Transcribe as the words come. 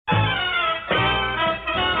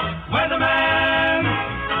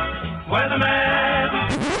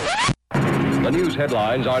The news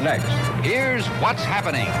headlines are next. Here's what's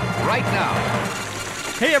happening right now.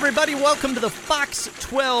 Hey, everybody. Welcome to the Fox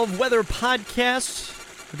 12 Weather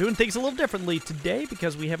Podcast. We're doing things a little differently today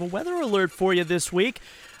because we have a weather alert for you this week.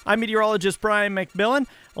 I'm meteorologist Brian McMillan,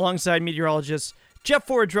 alongside meteorologist Jeff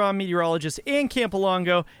Fordrum, meteorologist Ann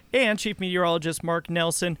Campolongo, and chief meteorologist Mark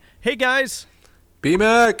Nelson. Hey, guys.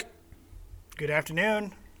 BMAC. Good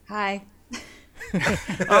afternoon. Hi.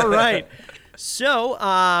 All right. So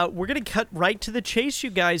we're going to cut right to the chase,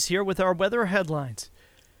 you guys, here with our weather headlines.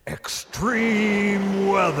 Extreme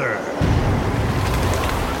weather.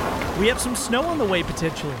 We have some snow on the way,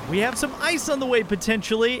 potentially. We have some ice on the way,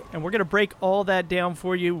 potentially. And we're going to break all that down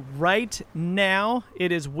for you right now.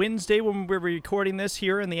 It is Wednesday when we're recording this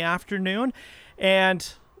here in the afternoon. And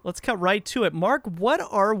let's cut right to it. Mark, what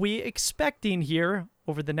are we expecting here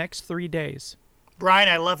over the next 3 days? Brian,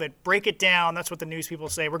 I love it. Break it down. That's what the news people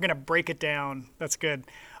say. We're going to break it down. That's good.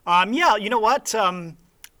 Yeah, you know what?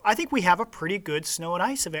 I think we have a pretty good snow and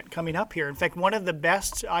ice event coming up here. In fact, one of the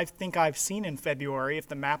best I think I've seen in February, if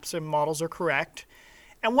the maps and models are correct,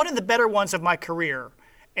 and one of the better ones of my career.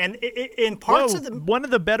 And in parts of the... One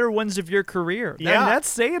of the better ones of your career. Yeah. That's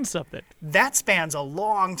saying something. That spans a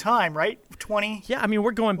long time, right? 20? Yeah, I mean,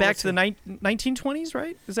 we're going back to the 1920s,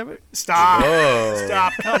 right? Is that what... Stop. Whoa.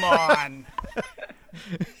 Stop. Come on.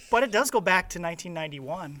 But it does go back to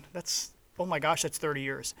 1991. That's, oh my gosh, that's 30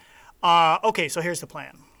 years. Okay, so here's the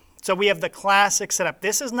plan. So we have the classic setup.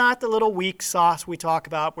 This is not the little weak sauce we talk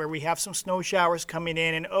about where we have some snow showers coming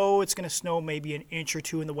in and, it's going to snow maybe an inch or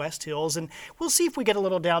two in the West Hills, and we'll see if we get a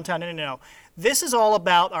little downtown. No. This is all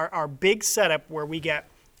about our big setup where we get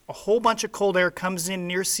a whole bunch of cold air comes in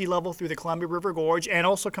near sea level through the Columbia River Gorge and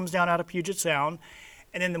also comes down out of Puget Sound,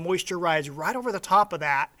 and then the moisture rides right over the top of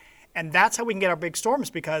that. And that's how we can get our big storms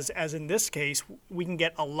because, as in this case, we can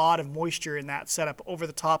get a lot of moisture in that setup over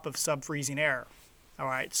the top of sub-freezing air. All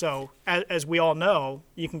right, so as we all know,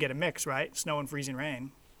 you can get a mix, right? Snow and freezing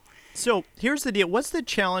rain. So here's the deal. What's the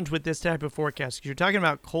challenge with this type of forecast? Because you're talking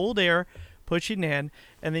about cold air pushing in,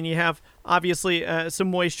 and then you have, obviously, some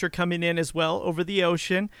moisture coming in as well over the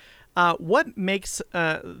ocean. What makes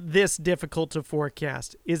this difficult to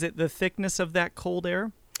forecast? Is it the thickness of that cold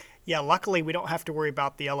air? Yeah, luckily we don't have to worry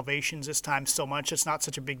about the elevations this time so much. It's not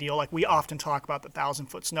such a big deal. Like we often talk about the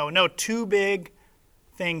 1,000-foot snow. No, two big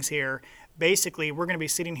things here. Basically, we're going to be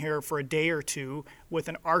sitting here for a day or two with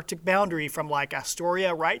an Arctic boundary from like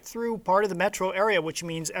Astoria right through part of the metro area, which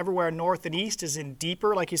means everywhere north and east is in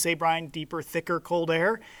deeper, like you say, Brian, deeper, thicker cold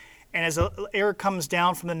air. And as the air comes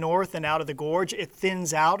down from the north and out of the gorge, it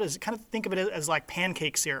thins out. As kind of think of it as like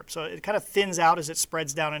pancake syrup. So it kind of thins out as it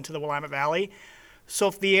spreads down into the Willamette Valley. So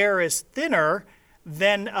if the air is thinner,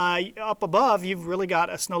 then up above, you've really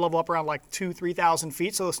got a snow level up around like 3,000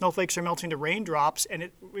 feet. So the snowflakes are melting to raindrops, and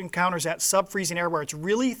it encounters that sub-freezing air where it's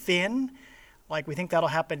really thin, like we think that'll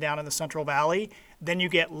happen down in the Central Valley. Then you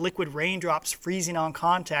get liquid raindrops freezing on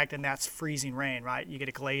contact, and that's freezing rain, right? You get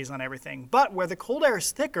a glaze on everything. But where the cold air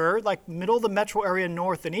is thicker, like middle of the metro area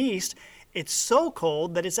north and east, it's so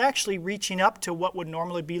cold that it's actually reaching up to what would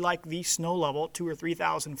normally be like the snow level, 2,000 or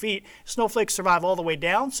 3,000 feet. Snowflakes survive all the way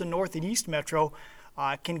down, so north and east metro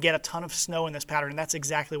can get a ton of snow in this pattern, and that's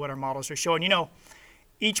exactly what our models are showing. You know,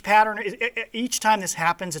 each time this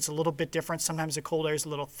happens, it's a little bit different. Sometimes the cold air is a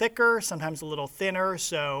little thicker, sometimes a little thinner,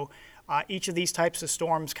 so each of these types of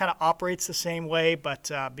storms kind of operates the same way, but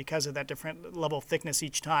because of that different level of thickness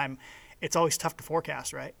each time, it's always tough to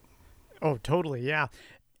forecast, right? Oh, totally, yeah.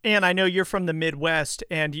 And I know you're from the Midwest,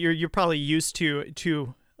 and you're probably used to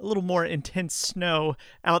a little more intense snow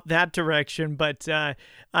out that direction. But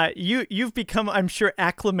you've become, I'm sure,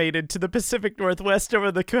 acclimated to the Pacific Northwest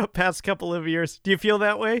over the past couple of years. Do you feel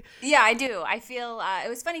that way? Yeah, I do. I feel it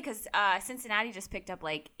was funny because Cincinnati just picked up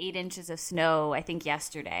like 8 inches of snow, I think,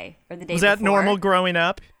 yesterday or the day before. Was that normal growing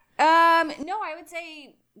up? No, I would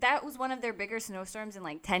say that was one of their bigger snowstorms in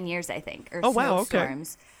like 10 years, I think. Or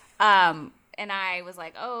snowstorms. And I was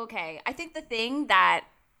like, oh, okay. I think the thing that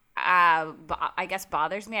I guess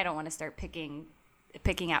bothers me, I don't want to start picking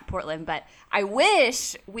at Portland, but I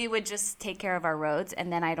wish we would just take care of our roads,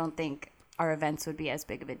 and then I don't think our events would be as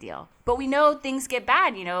big of a deal. But we know things get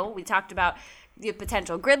bad, you know. We talked about the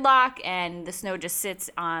potential gridlock, and the snow just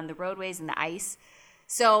sits on the roadways and the ice.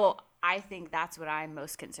 So I think that's what I'm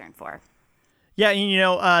most concerned for. Yeah, you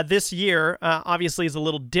know, this year obviously is a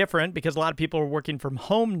little different because a lot of people are working from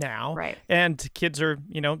home now. Right. And kids are,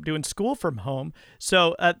 you know, doing school from home.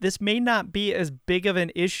 So this may not be as big of an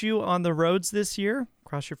issue on the roads this year.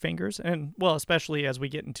 Cross your fingers. And, well, especially as we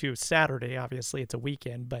get into Saturday, obviously it's a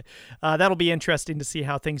weekend. But that'll be interesting to see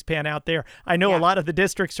how things pan out there. I know a lot of the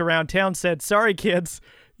districts around town said, sorry, kids,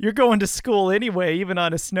 you're going to school anyway, even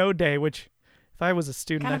on a snow day, which if I was a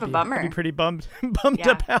student, kind of a bummer. I'd be pretty bummed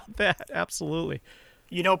about that. Absolutely.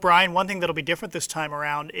 You know, Brian, one thing that'll be different this time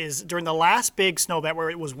around is during the last big snow event where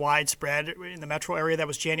it was widespread in the metro area, that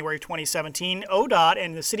was January 2017, ODOT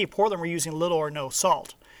and the city of Portland were using little or no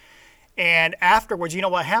salt. And afterwards, you know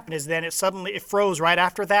what happened is then it froze right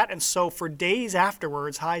after that. And so for days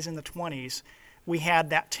afterwards, highs in the 20s, we had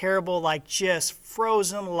that terrible, just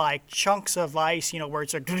frozen, chunks of ice, where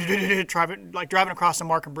it's driving across the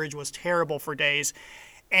Markham Bridge was terrible for days.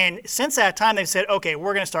 And since that time, they've said, okay,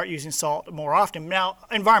 we're going to start using salt more often. Now,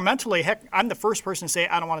 environmentally, heck, I'm the first person to say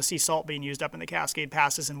I don't want to see salt being used up in the Cascade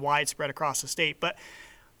Passes and widespread across the state. But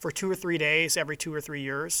for 2 or 3 days, every 2 or 3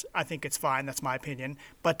 years, I think it's fine. That's my opinion.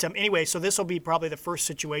 But anyway, so this will be probably the first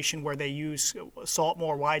situation where they use salt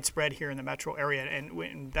more widespread here in the metro area.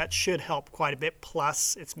 And that should help quite a bit.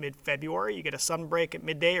 Plus, it's mid-February. You get a sun break at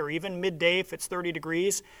midday or even midday if it's 30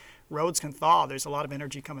 degrees. Roads can thaw. There's a lot of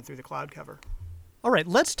energy coming through the cloud cover. All right,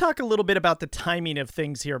 let's talk a little bit about the timing of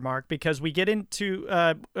things here, Mark, because we get into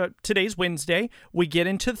today's Wednesday, we get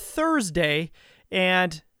into Thursday,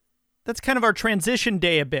 and that's kind of our transition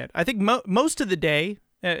day a bit. I think most of the day,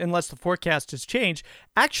 unless the forecast has changed,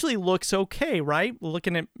 actually looks okay, right? We're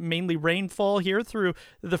looking at mainly rainfall here through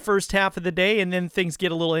the first half of the day, and then things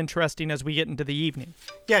get a little interesting as we get into the evening.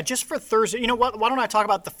 Yeah, just for Thursday, you know what? Why don't I talk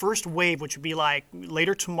about the first wave, which would be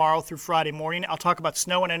later tomorrow through Friday morning. I'll talk about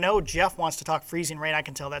snow, and I know Jeff wants to talk freezing rain. I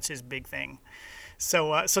can tell that's his big thing.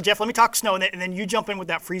 So Jeff, let me talk snow, and then you jump in with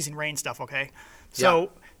that freezing rain stuff, okay?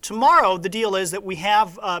 So tomorrow, the deal is that we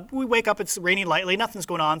wake up, it's raining lightly, nothing's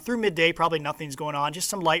going on. Through midday, probably nothing's going on, just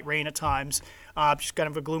some light rain at times, just kind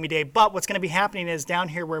of a gloomy day. But what's going to be happening is down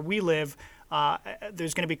here where we live,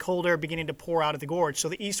 there's going to be cold air beginning to pour out of the gorge. So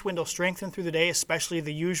the east wind will strengthen through the day, especially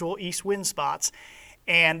the usual east wind spots.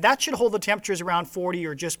 And that should hold the temperatures around 40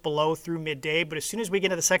 or just below through midday. But as soon as we get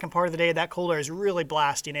into the second part of the day, that cold air is really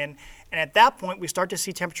blasting in. And at that point, we start to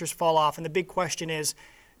see temperatures fall off. And the big question is,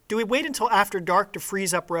 do we wait until after dark to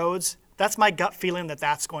freeze up roads? That's my gut feeling that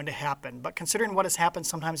that's going to happen. But considering what has happened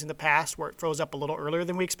sometimes in the past where it froze up a little earlier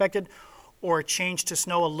than we expected or changed to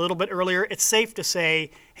snow a little bit earlier, it's safe to say,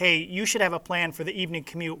 hey, you should have a plan for the evening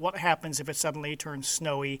commute. What happens if it suddenly turns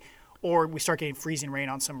snowy or we start getting freezing rain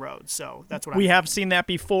on some roads? So that's what we have seen that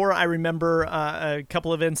before. I remember a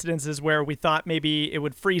couple of incidences where we thought maybe it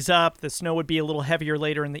would freeze up, the snow would be a little heavier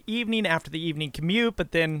later in the evening after the evening commute,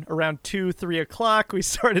 but then around 2-3 o'clock we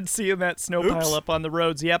started seeing that snow pile up on the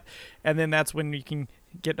roads. Yep, and then that's when you can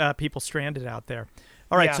get people stranded out there.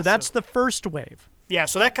 All right, so that's the first wave. Yeah,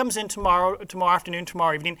 so that comes in tomorrow afternoon,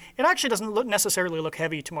 tomorrow evening. It actually doesn't necessarily look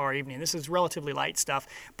heavy tomorrow evening. This is relatively light stuff,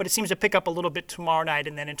 but it seems to pick up a little bit tomorrow night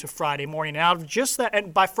and then into Friday morning. And out of just that,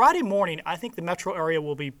 and by Friday morning, I think the metro area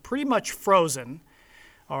will be pretty much frozen.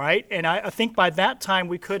 All right, and I think by that time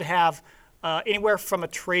we could have anywhere from a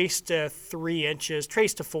trace to 3 inches,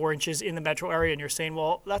 trace to 4 inches in the metro area. And you're saying,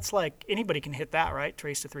 well, that's like anybody can hit that, right?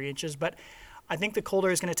 Trace to 3 inches, but I think the cold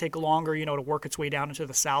air is going to take longer, to work its way down into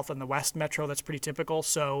the south and the west metro. That's pretty typical.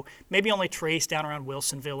 So maybe only trace down around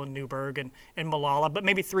Wilsonville and Newburgh and Molalla, but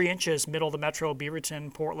maybe 3 inches middle of the metro,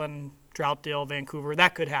 Beaverton, Portland, Troutdale, Vancouver.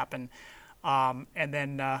 That could happen. So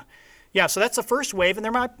that's the first wave, and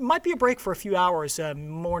there might be a break for a few hours,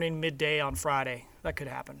 morning, midday on Friday. That could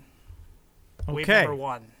happen. Okay. Wave number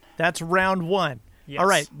 1. That's round 1. Yes. All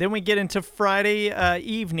right, then we get into Friday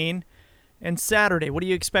evening and Saturday. What are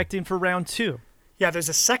you expecting for round 2? Yeah, there's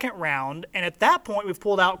a second round, and at that point, we've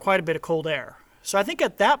pulled out quite a bit of cold air. So I think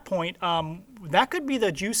at that point, that could be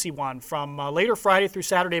the juicy one from later Friday through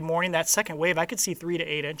Saturday morning. That second wave, I could see 3 to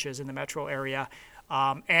 8 inches in the metro area.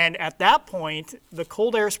 And at that point, the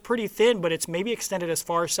cold air is pretty thin, but it's maybe extended as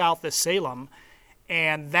far south as Salem.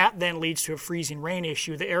 And that then leads to a freezing rain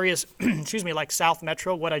issue. The areas, like South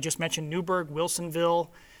Metro, what I just mentioned, Newburgh, Wilsonville,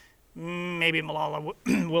 maybe Molalla,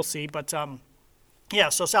 we'll see. But so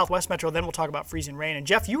Southwest Metro, then we'll talk about freezing rain. And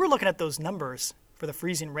Jeff, you were looking at those numbers for the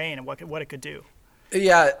freezing rain and what it could do.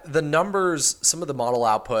 Yeah, the numbers, some of the model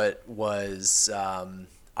output was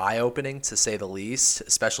eye-opening to say the least,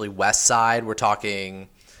 especially west side. We're talking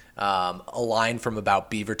a line from about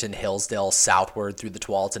Beaverton, Hillsdale southward through the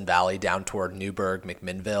Tualatin Valley down toward Newburgh,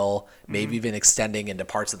 McMinnville, maybe even extending into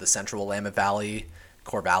parts of the central Willamette Valley,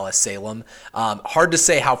 Corvallis, Salem. Hard to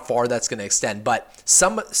say how far that's going to extend, but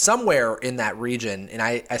somewhere in that region, and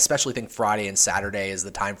I especially think Friday and Saturday is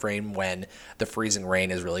the time frame when the freezing rain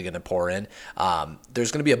is really going to pour in.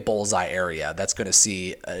 There's going to be a bullseye area that's going to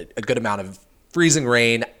see a good amount of freezing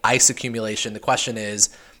rain, ice accumulation. The question is,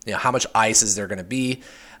 how much ice is there going to be?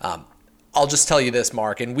 I'll just tell you this,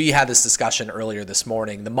 Mark, and we had this discussion earlier this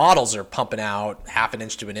morning. The models are pumping out half an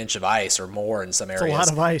inch to an inch of ice or more in some areas. It's a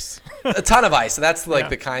lot of ice. A ton of ice. So that's like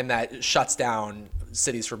the kind that shuts down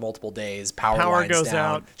cities for multiple days. Power lines goes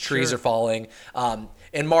down, out. trees are falling.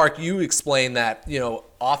 And Mark, you explained that,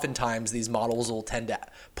 oftentimes these models will tend to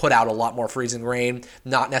put out a lot more freezing rain,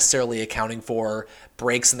 not necessarily accounting for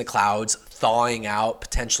breaks in the clouds, thawing out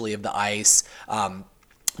potentially of the ice.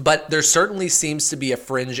 But there certainly seems to be a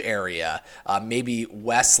fringe area, maybe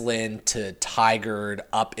Westland to Tigard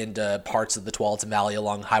up into parts of the Tualatin Valley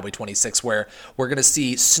along Highway 26, where we're going to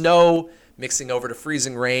see snow mixing over to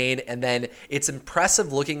freezing rain. And then it's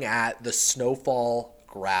impressive looking at the snowfall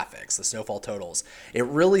graphics, the snowfall totals. It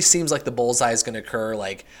really seems like the bullseye is going to occur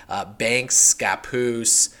like Banks,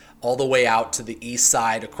 Scappoose, all the way out to the east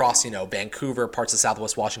side across, Vancouver, parts of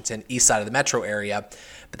Southwest Washington, east side of the metro area.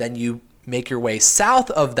 But then you make your way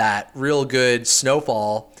south of that real good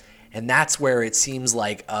snowfall, and that's where it seems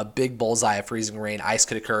like a big bullseye of freezing rain ice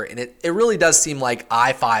could occur. And it really does seem like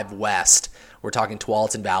I-5 west. We're talking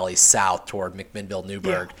Tualatin Valley south toward McMinnville,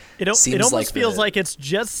 Newburgh. Yeah. It almost feels like it's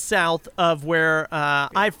just south of where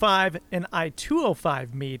I-5 and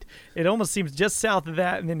I-205 meet. It almost seems just south of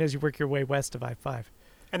that, and then as you work your way west of I-5.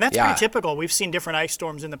 And that's pretty typical. We've seen different ice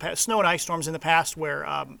storms in the past, snow and ice storms in the past where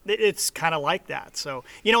it's kind of like that. So,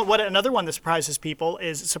 what another one that surprises people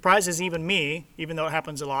surprises even me, even though it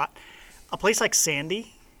happens a lot. A place like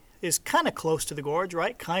Sandy is kind of close to the gorge,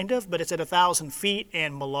 right? Kind of, but it's at 1,000 feet,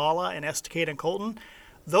 and Molalla and Estacada and Colton.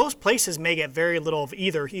 Those places may get very little of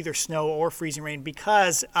either snow or freezing rain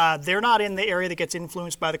because they're not in the area that gets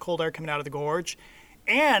influenced by the cold air coming out of the gorge.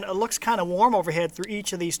 And it looks kind of warm overhead through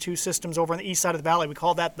each of these two systems over on the east side of the valley. We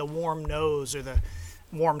call that the warm nose or the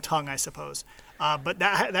warm tongue, I suppose. But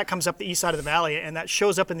that comes up the east side of the valley, and that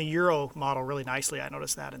shows up in the Euro model really nicely. I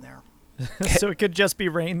noticed that in there. So it could just be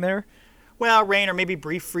rain there? Well, rain or maybe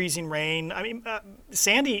brief freezing rain. I mean,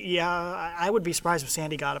 Sandy, I would be surprised if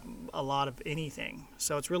Sandy got a lot of anything.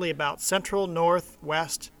 So it's really about central, north,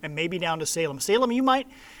 west, and maybe down to Salem. Salem, you might...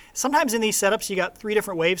 Sometimes in these setups, you got 3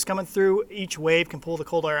 different waves coming through. Each wave can pull the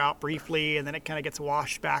cold air out briefly, and then it kind of gets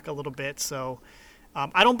washed back a little bit. So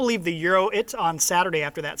I don't believe the Euro, it's on Saturday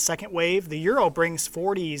after that second wave. The Euro brings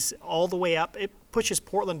 40s all the way up. It pushes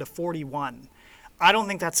Portland to 41. I don't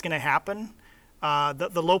think that's going to happen.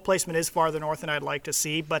 The low placement is farther north than I'd like to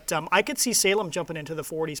see, but I could see Salem jumping into the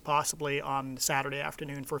 40s possibly on Saturday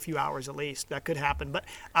afternoon for a few hours at least. That could happen, but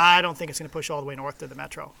I don't think it's going to push all the way north to the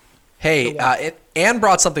metro. Hey, Ann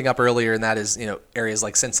brought something up earlier, and that is, areas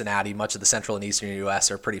like Cincinnati, much of the central and eastern U.S.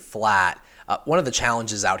 are pretty flat. One of the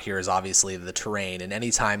challenges out here is obviously the terrain, and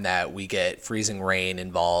anytime that we get freezing rain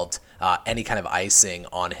involved, any kind of icing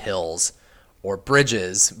on hills or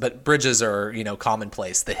bridges, but bridges are,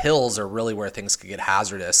 commonplace. The hills are really where things could get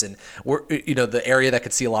hazardous, and the area that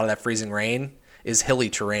could see a lot of that freezing rain is hilly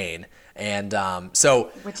terrain. And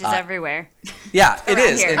which is everywhere. Yeah, it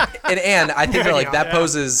is. And I think that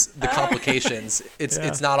poses the complications.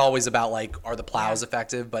 It's not always about are the plows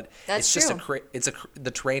effective, but that's it's true. just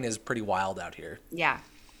the terrain is pretty wild out here. Yeah.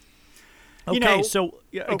 Okay,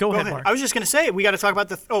 go ahead, Mark. I was just going to say we got to talk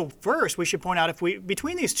about first we should point out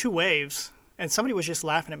between these two waves, and somebody was just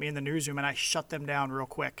laughing at me in the newsroom, and I shut them down real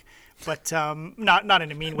quick. But not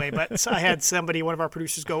in a mean way, but I had one of our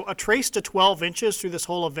producers go, a trace to 12 inches through this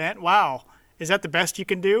whole event? Wow. Is that the best you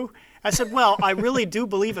can do? I said, well, I really do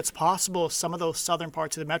believe it's possible some of those southern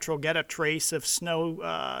parts of the metro get a trace of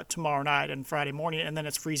snow tomorrow night and Friday morning, and then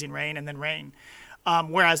it's freezing rain and then rain.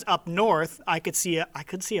 Whereas up north, I could see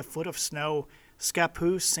a foot of snow,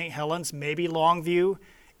 Scappoose, St. Helens, maybe Longview,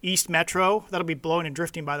 East Metro. That'll be blowing and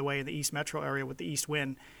drifting, by the way, in the East Metro area with the east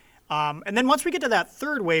wind. And then once we get to that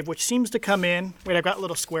third wave, which seems to come in, wait, I've got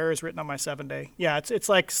little squares written on my 7-day. Yeah, it's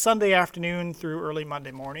like Sunday afternoon through early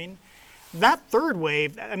Monday morning. That third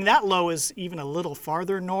wave, that low is even a little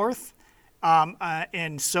farther north.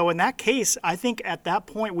 And so in that case, I think at that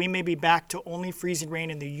point we may be back to only freezing rain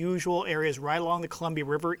in the usual areas right along the Columbia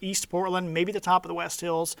River, East Portland, maybe the top of the West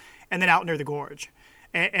Hills, and then out near the gorge.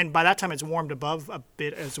 And by that time it's warmed above a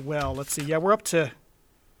bit as well. Let's see. Yeah, we're up to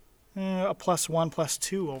a +1,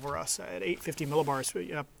 +2 over us at 850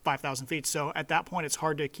 millibars, 5,000 feet. So at that point, it's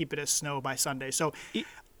hard to keep it as snow by Sunday. So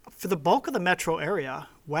for the bulk of the metro area,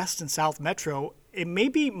 west and south metro, it may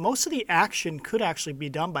be most of the action could actually be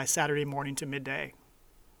done by Saturday morning to midday.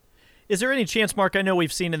 Is there any chance, Mark, I know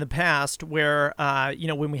we've seen in the past where,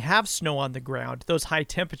 when we have snow on the ground, those high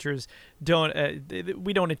temperatures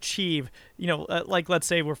we don't achieve, like let's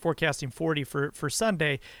say we're forecasting 40 for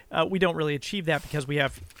Sunday, we don't really achieve that because we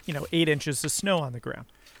have, 8 inches of snow on the ground.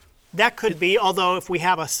 That could be, although if we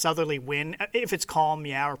have a southerly wind, if it's calm,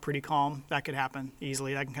 or pretty calm, that could happen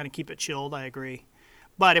easily. That can kind of keep it chilled, I agree.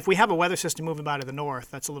 But if we have a weather system moving by to the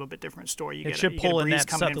north, that's a little bit different story. You get a breeze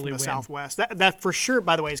coming in from the southwest. That for sure,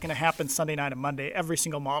 by the way, is going to happen Sunday night and Monday. Every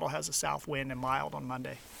single model has a south wind and mild on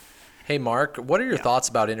Monday. Hey, Mark, what are your thoughts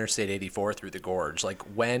about Interstate 84 through the gorge? Like,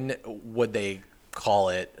 when would they call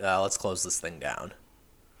it, let's close this thing down?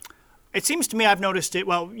 It seems to me, I've noticed it,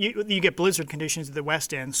 well, you get blizzard conditions at the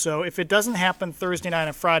west end. So if it doesn't happen Thursday night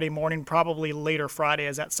and Friday morning, probably later Friday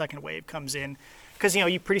as that second wave comes in. Because,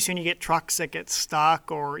 pretty soon you get trucks that get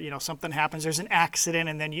stuck or, something happens. There's an accident,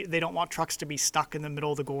 and then they don't want trucks to be stuck in the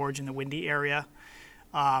middle of the gorge in the windy area.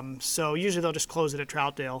 So usually they'll just close it at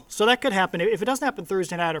Troutdale. So that could happen. If it doesn't happen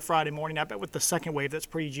Thursday night or Friday morning, I bet with the second wave, that's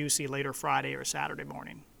pretty juicy later Friday or Saturday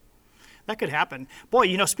morning. That could happen.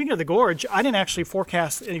 Boy, speaking of the gorge, I didn't actually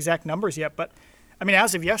forecast exact numbers yet, but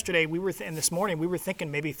as of yesterday, and this morning, we were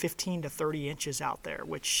thinking maybe 15 to 30 inches out there,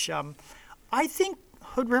 which I think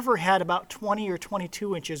Hood River had about 20 or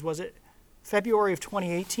 22 inches. Was it February of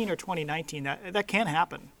 2018 or 2019? That can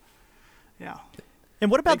happen. Yeah.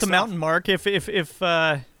 And what about the mountain, Mark? If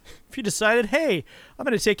you decided, hey, I'm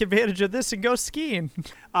going to take advantage of this and go skiing.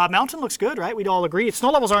 Mountain looks good, right? We'd all agree. Snow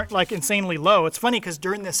levels aren't like insanely low. It's funny because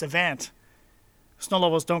during this event, snow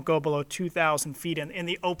levels don't go below 2,000 feet in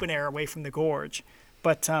the open air away from the gorge.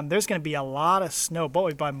 But there's going to be a lot of snow.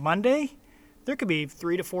 Boy, by Monday, there could be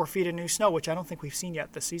 3 to 4 feet of new snow, which I don't think we've seen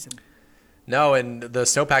yet this season. No, and the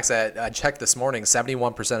snowpacks that I checked this morning,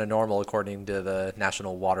 71% of normal according to the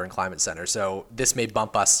National Water and Climate Center. So this may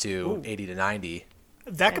bump us to 80 to 90.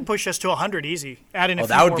 That could push us to 100 easy. Add in a few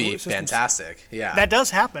that would more be systems. Fantastic. Yeah. That does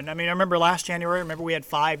happen. I remember last January, we had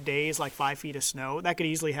 5 days, like 5 feet of snow. That could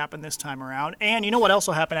easily happen this time around. And you know what else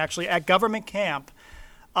will happen, actually? At Government Camp,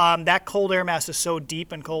 that cold air mass is so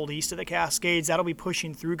deep and cold east of the Cascades, that'll be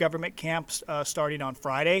pushing through Government Camps starting on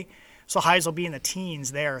Friday. So highs will be in the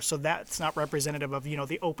teens there. So that's not representative of,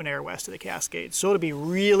 the open air west of the Cascades. So it'll be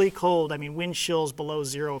really cold. wind chills below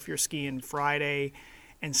zero if you're skiing Friday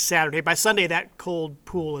and Saturday. By Sunday, that cold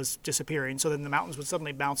pool is disappearing. So then the mountains would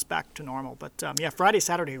suddenly bounce back to normal. But Friday,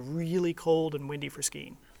 Saturday, really cold and windy for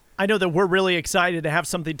skiing. I know that we're really excited to have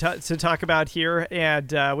something to talk about here,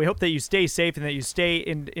 and we hope that you stay safe and that you stay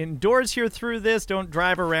indoors here through this. Don't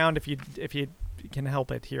drive around if you can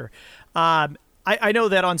help it here. I know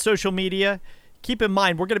that on social media, keep in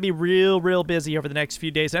mind, we're going to be real busy over the next few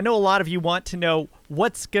days. I know a lot of you want to know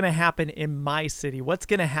what's going to happen in my city, what's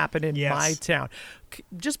going to happen in my town.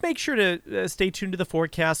 Just make sure to stay tuned to the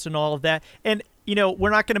forecast and all of that. And, we're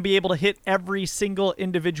not going to be able to hit every single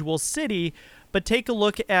individual city, but take a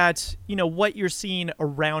look at, what you're seeing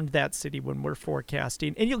around that city when we're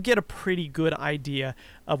forecasting, and you'll get a pretty good idea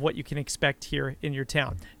of what you can expect here in your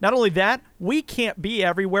town. Not only that, we can't be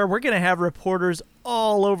everywhere. We're going to have reporters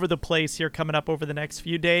all over the place here coming up over the next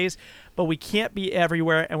few days, but we can't be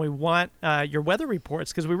everywhere, and we want your weather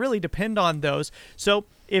reports because we really depend on those. So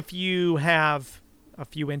if you have a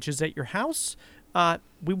few inches at your house,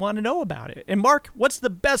 we want to know about it. And Mark, what's the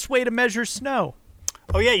best way to measure snow?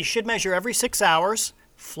 Oh, yeah, you should measure every 6 hours,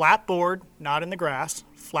 flat board, not in the grass,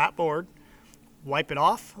 flat board, wipe it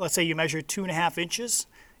off. Let's say you measure 2.5 inches,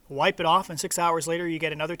 wipe it off, and 6 hours later you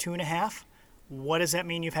get another 2.5. What does that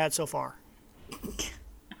mean you've had so far?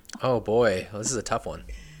 Oh, boy. Well, this is a tough one.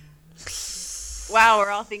 Wow,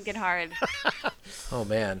 we're all thinking hard. Oh,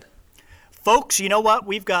 man. Folks, you know what?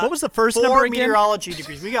 We've got what was the first 4 number again? meteorology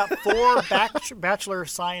degrees. We got 4 Bachelor of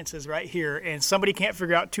Sciences right here, and somebody can't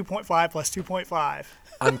figure out 2.5 plus 2.5.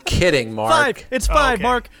 I'm kidding, Mark. 5. It's 5, okay.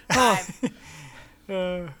 Mark. Oh.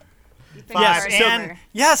 5. Yes, And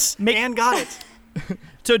yes, Ann got it.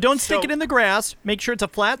 So don't stick it in the grass. Make sure it's a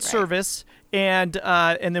flat surface, and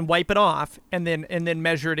then wipe it off, and then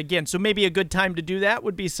measure it again. So maybe a good time to do that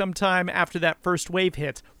would be sometime after that first wave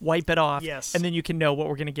hits. Wipe it off, and then you can know what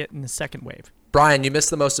we're going to get in the second wave. Brian, you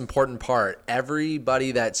missed the most important part.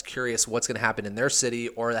 Everybody that's curious what's going to happen in their city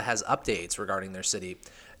or that has updates regarding their city,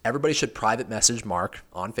 everybody should private message Mark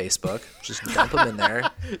on Facebook. Just dump him in there.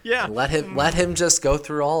 Yeah. And let him just go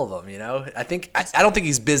through all of them. I don't think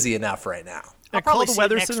he's busy enough right now. I'll call probably the see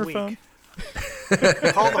weather it next center week. phone.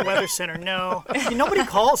 Call the weather center. No, nobody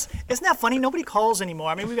calls. Isn't that funny? Nobody calls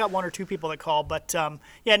anymore. We've got 1 or 2 people that call, but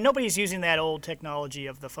nobody's using that old technology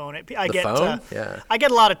of the phone. I get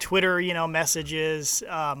a lot of Twitter, messages,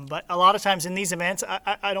 but a lot of times in these events,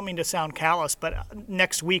 I don't mean to sound callous, but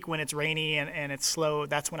next week when it's rainy and it's slow,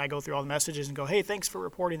 that's when I go through all the messages and go, hey, thanks for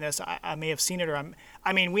reporting this. I may have seen it, or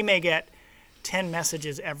we may get 10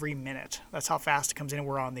 messages every minute. That's how fast it comes in and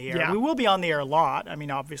we're on the air. Yeah. We will be on the air a lot,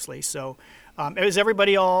 obviously. So is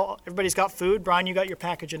everybody's got food? Brian, you got your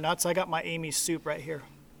package of nuts. I got my Amy's soup right here.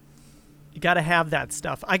 You got to have that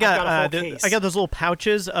stuff. I got a got whole case. I got those little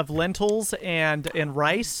pouches of lentils and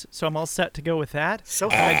rice, so I'm all set to go with that. So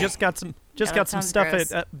I just got some that some sounds stuff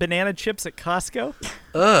gross. at banana chips at Costco.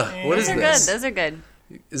 What is Those are this? good. Those are good.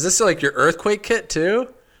 Is this like your earthquake kit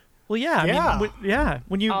too? Well, yeah. Yeah. I mean,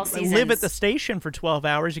 when you All live at seasons. the station for 12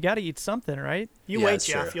 hours, you got to eat something, right? You Yeah, wait, that's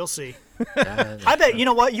Jeff. true. You'll see. Yeah. I bet, you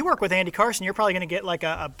know what? You work with Andy Carson. You're probably going to get like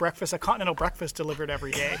a continental breakfast delivered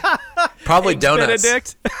every day. Probably donuts.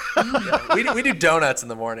 Benedict. We do donuts in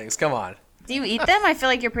the mornings. Come on. Do you eat them? I feel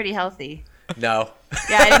like you're pretty healthy. No.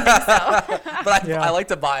 Yeah, I didn't think so. But Yeah. I like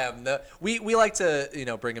to buy them. We like to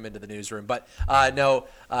bring them into the newsroom. But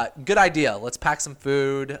good idea. Let's pack some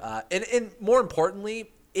food. And more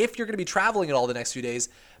importantly, if you're going to be traveling at all the next few days,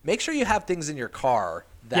 make sure you have things in your car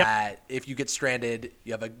that if you get stranded,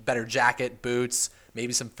 you have a better jacket, boots,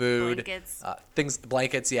 maybe some food, Blankets.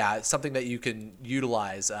 blankets. Yeah, something that you can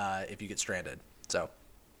utilize if you get stranded. So,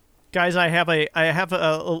 Guys, I have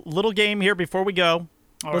a little game here before we go.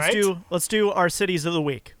 All right. Let's do our cities of the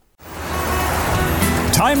week.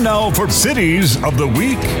 Time now for Cities of the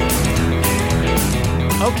Week.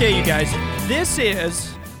 Okay, you guys, this is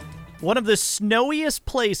one of the snowiest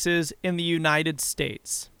places in the United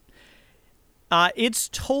States. Its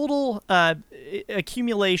total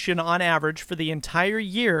accumulation on average for the entire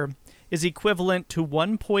year is equivalent to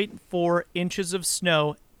 1.4 inches of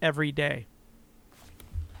snow every day.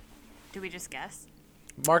 Do we just guess?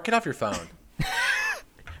 Mark, get off your phone.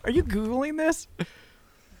 Are you Googling this?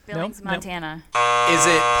 Billings, No. Montana. Is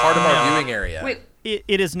it part of our viewing area? Wait,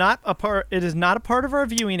 It is not a part. It is not a part of our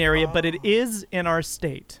viewing area, but it is in our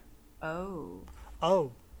state. oh.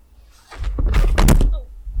 Oh.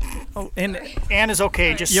 Oh, and Ann is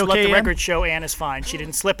okay. Just You let okay, the Ann? record show Ann is fine. She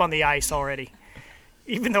didn't slip on the ice already,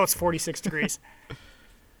 even though it's 46 degrees.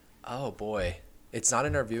 Oh boy, it's not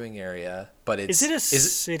in our viewing area, but it's. Is it a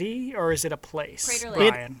city or is it a place, Crater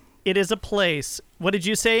Lake. Brian? it is a place. What did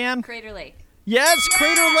you say, Ann? Crater Lake. Yes,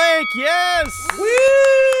 Crater Lake. Yes.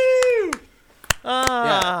 Woo!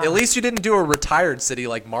 Ah. Yeah, at least you didn't do a retired city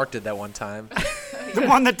like Mark did that one time. The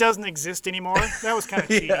one that doesn't exist anymore? That was kind of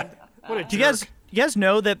cheating. What a Do jerk. you guys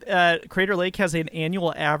know that Crater Lake has an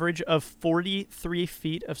annual average of 43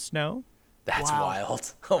 feet of snow? That's Wow.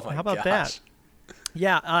 wild. Oh my gosh. How about that?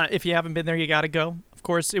 Yeah, if you haven't been there, you got to go. Of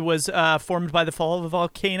course, it was formed by the fall of a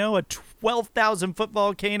volcano, a 12,000-foot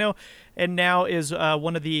volcano, and now is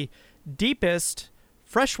one of the deepest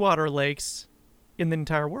freshwater lakes in the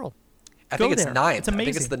entire world. I Go think it's there. ninth. It's I think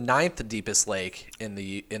it's amazing. the ninth deepest lake in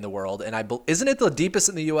the world, and isn't it the deepest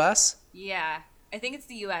in the U.S.? Yeah. I think it's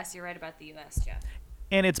the U.S. You're right about the U.S., Jeff.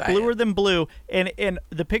 And it's Diane. bluer than blue, and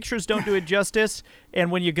the pictures don't do it justice.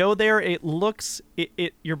 And when you go there, it looks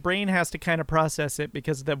your brain has to kind of process it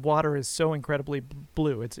because the water is so incredibly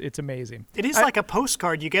blue. It's amazing. It is like a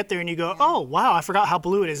postcard. You get there and you go, oh, wow, I forgot how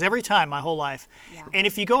blue it is every time my whole life. Yeah. And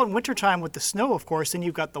if you go in wintertime with the snow, of course, then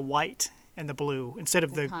you've got the white and the blue instead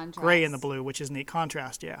of the gray and the contrast. blue, which is neat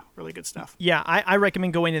contrast. Yeah, really good stuff. Yeah, I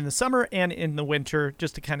recommend going in the summer and in the winter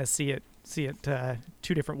just to kind of see it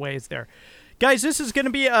two different ways there. Guys, this is going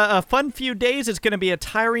to be a fun few days. It's going to be a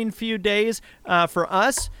tiring few days for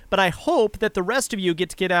us, but I hope that the rest of you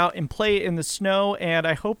get to get out and play in the snow, and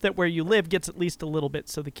I hope that where you live gets at least a little bit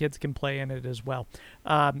so the kids can play in it as well.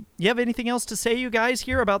 You have anything else to say, you guys,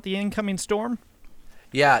 here about the incoming storm?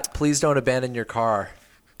 Yeah. Please don't abandon your car.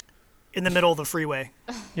 In the middle of the freeway.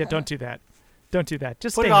 Yeah, don't do that. Don't do that.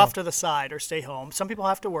 Just Put stay it home. off to the side or stay home. Some people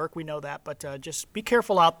have to work, we know that, but just be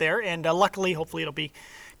careful out there. And luckily, hopefully, it'll be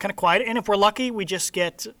kind of quiet. And if we're lucky, we just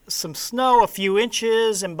get some snow, a few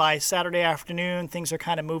inches, and by Saturday afternoon, things are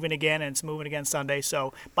kind of moving again, and it's moving again Sunday.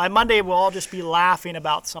 So by Monday, we'll all just be laughing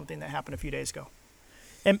about something that happened a few days ago.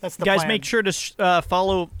 And That's the guys, plan. make sure to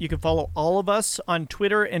follow. You can follow all of us on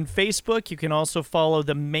Twitter and Facebook. You can also follow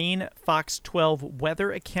the main Fox 12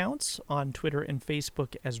 weather accounts on Twitter and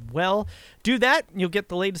Facebook as well. Do that, and you'll get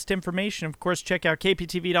the latest information. Of course, check out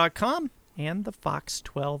kptv.com and the Fox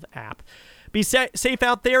 12 app. Be safe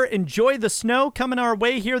out there. Enjoy the snow coming our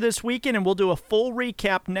way here this weekend, and we'll do a full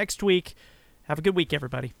recap next week. Have a good week,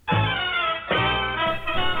 everybody.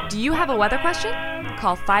 Do you have a weather question?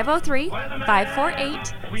 Call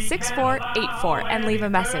 503-548-6484 and leave a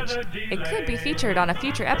message. It could be featured on a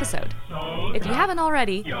future episode. If you haven't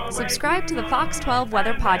already, subscribe to the Fox 12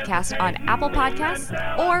 Weather Podcast on Apple Podcasts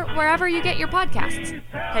or wherever you get your podcasts.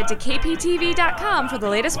 Head to kptv.com for the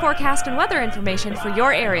latest forecast and weather information for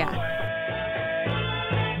your area.